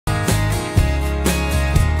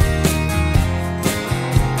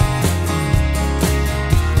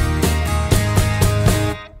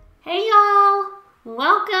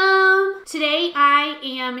Today I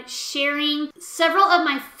am sharing several of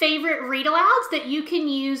my favorite read-alouds that you can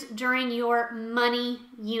use during your money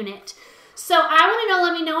unit. So I want to know,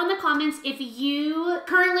 let me know in the comments if you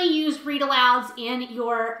currently use read-alouds in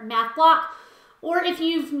your math block, or if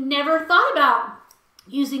you've never thought about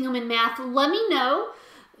using them in math. Let me know.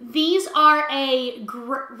 These are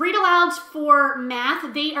read-alouds for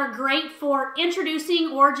math. They are great for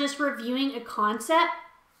introducing or just reviewing a concept.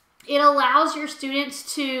 It allows your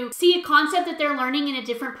students to see a concept that they're learning in a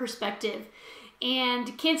different perspective.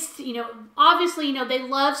 And kids, obviously, they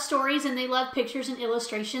love stories and they love pictures and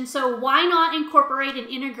illustrations. So why not incorporate and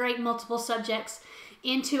integrate multiple subjects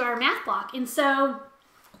into our math block? And so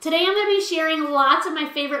today I'm going to be sharing lots of my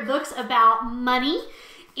favorite books about money.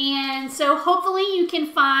 And so hopefully you can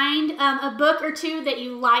find a book or two that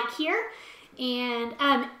you like here. And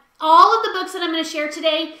all of the books that I'm going to share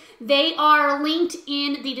today, they are linked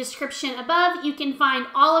in the description above. You can find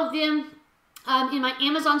all of them in my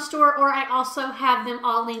Amazon store, or I also have them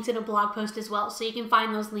all linked in a blog post as well, so you can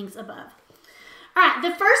find those links above. All right,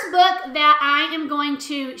 the first book that I am going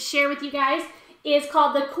to share with you guys is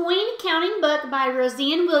called The Coin Counting Book by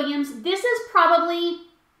Roseanne Williams. This is probably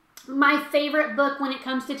my favorite book when it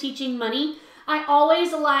comes to teaching money. I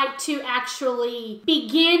always like to actually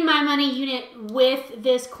begin my money unit with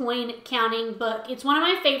this coin counting book. It's one of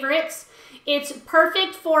my favorites. It's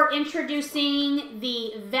perfect for introducing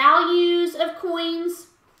the values of coins.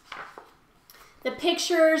 The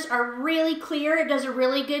pictures are really clear. It does a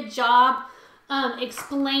really good job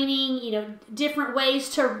explaining, different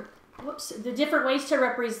ways to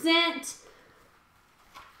represent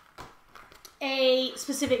a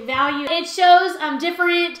specific value. It shows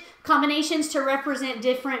different combinations to represent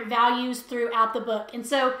different values throughout the book. And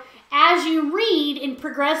so as you read and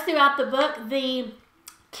progress throughout the book, the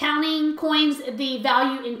counting coins, the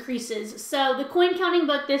value increases. So the coin counting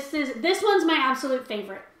book, this one's my absolute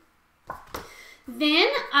favorite. Then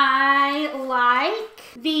I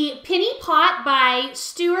like The Penny Pot by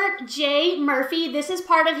𝗕𝗹ญ่This is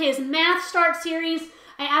part of his Math Start series.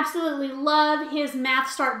 I absolutely love his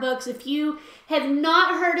Math Start books. If you have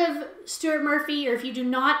not heard of 𝗕𝗹ญ่, or if you do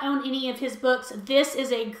not own any of his books, this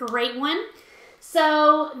is a great one.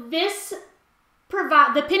 So the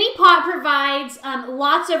Penny Pot provides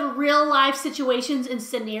lots of real life situations and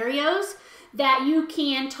scenarios that you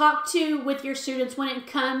can talk to with your students when it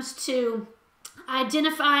comes to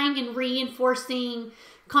identifying and reinforcing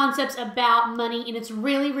concepts about money. And it's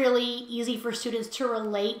really, really easy for students to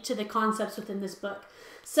relate to the concepts within this book.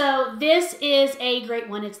 So this is a great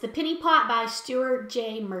one. It's The Penny Pot by 𝗕𝗹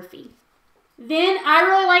ญ่. Then I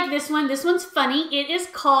really like this one. This one's funny. It is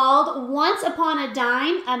called Once Upon a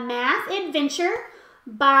Dime, A Math Adventure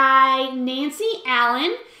by Nancy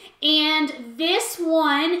Allen. And this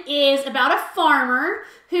one is about a farmer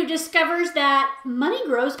who discovers that money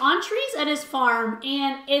grows on trees at his farm.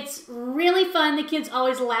 And it's really fun. The kids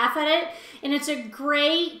always laugh at it. And it's a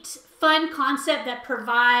great, fun concept that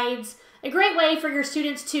provides a great way for your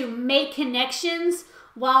students to make connections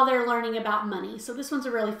while they're learning about money. So this one's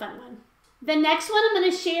a really fun one. The next one I'm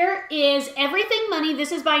going to share is Everything Money.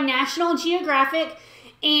 This is by National Geographic.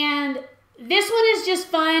 And this one is just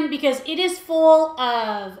fun because it is full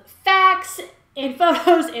of facts and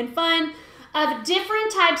photos and fun of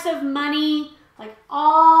different types of money, like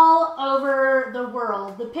all over the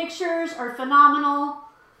world. The pictures are phenomenal.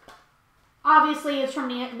 Obviously, it's from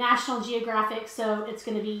National Geographic, so it's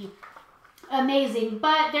going to be amazing.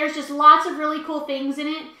 But there's just lots of really cool things in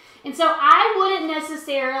it. And so I wouldn't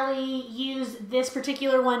necessarily use this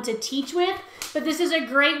particular one to teach with, but this is a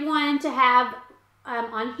great one to have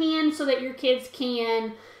on hand so that your kids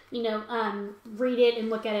can, read it and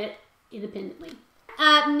look at it independently.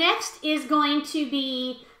 Next is going to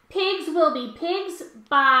be Pigs Will Be Pigs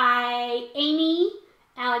by Amy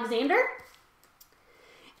Alexander.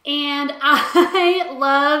 And I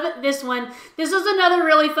love this one. This is another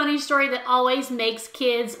really funny story that always makes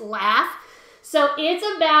kids laugh. So it's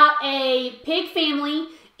about a pig family,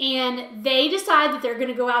 and they decide that they're going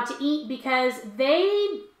to go out to eat because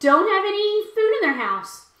they don't have any food in their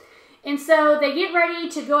house. And so they get ready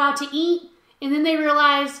to go out to eat, and then they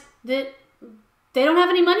realize that they don't have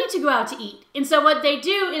any money to go out to eat. And so what they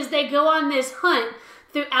do is they go on this hunt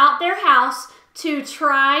throughout their house to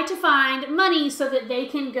try to find money so that they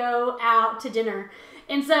can go out to dinner.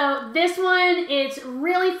 And so this one, it's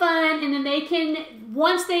really fun. And then they can,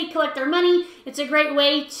 once they collect their money, it's a great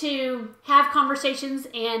way to have conversations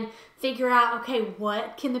and figure out, okay,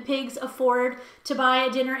 what can the pigs afford to buy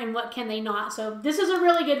at dinner and what can they not? So this is a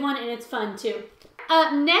really good one, and it's fun too.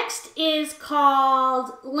 Next is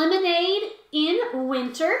called Lemonade in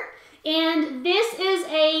Winter. And this is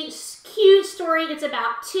a cute story. It's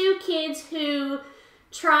about two kids who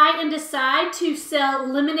try and decide to sell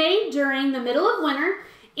lemonade during the middle of winter.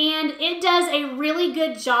 And it does a really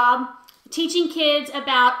good job teaching kids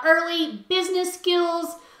about early business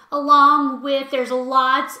skills, along with, there's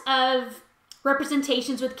lots of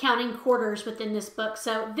representations with counting quarters within this book.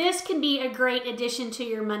 So this can be a great addition to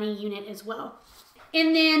your money unit as well.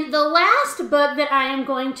 And then the last book that I am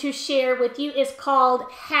going to share with you is called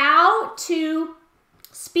How to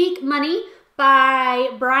Speak Money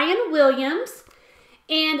by Brian Williams.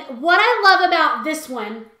 And what I love about this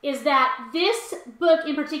one is that this book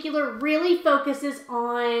in particular really focuses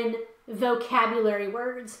on vocabulary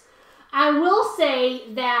words. I will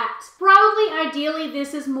say that probably ideally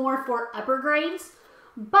this is more for upper grades,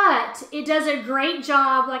 but it does a great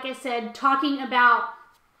job, like I said, talking about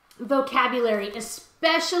vocabulary,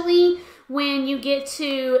 especially when you get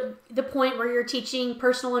to the point where you're teaching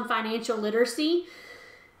personal and financial literacy.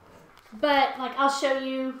 But like, I'll show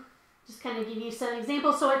you, just kind of give you some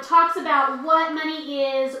examples. So it talks about what money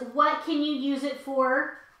is, what can you use it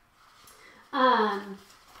for.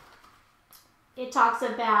 It talks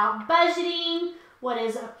about budgeting, what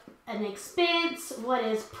is an expense, what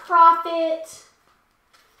is profit.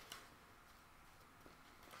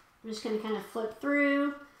 I'm just going to kind of flip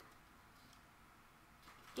through.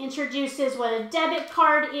 Introduces what a debit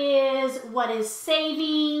card is, what is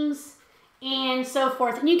savings, and so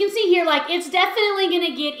forth. And you can see here, like, it's definitely going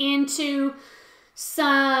to get into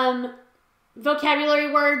some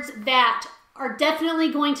vocabulary words that are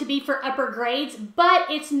definitely going to be for upper grades, but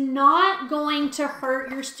it's not going to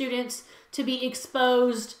hurt your students to be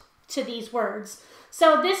exposed to these words.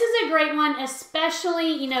 So this is a great one,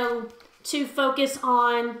 especially, you know, to focus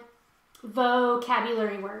on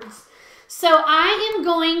vocabulary words. So I am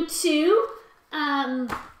going to, I'm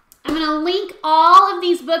going to link all of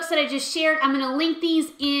these books that I just shared. I'm going to link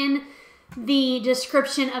these in the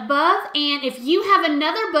description above. And if you have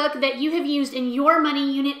another book that you have used in your money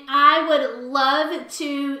unit, I would love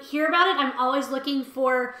to hear about it. I'm always looking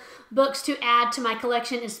for books to add to my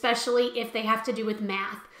collection, especially if they have to do with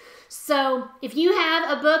math. So if you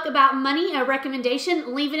have a book about money, a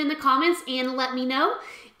recommendation, leave it in the comments and let me know.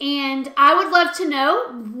 And I would love to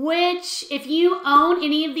know which, if you own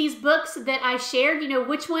any of these books that I shared, you know,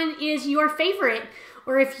 which one is your favorite?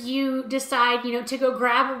 Or if you decide, you know, to go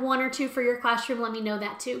grab one or two for your classroom, let me know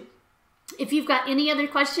that too. If you've got any other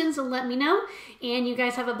questions, let me know. And you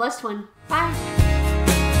guys have a blessed one. Bye.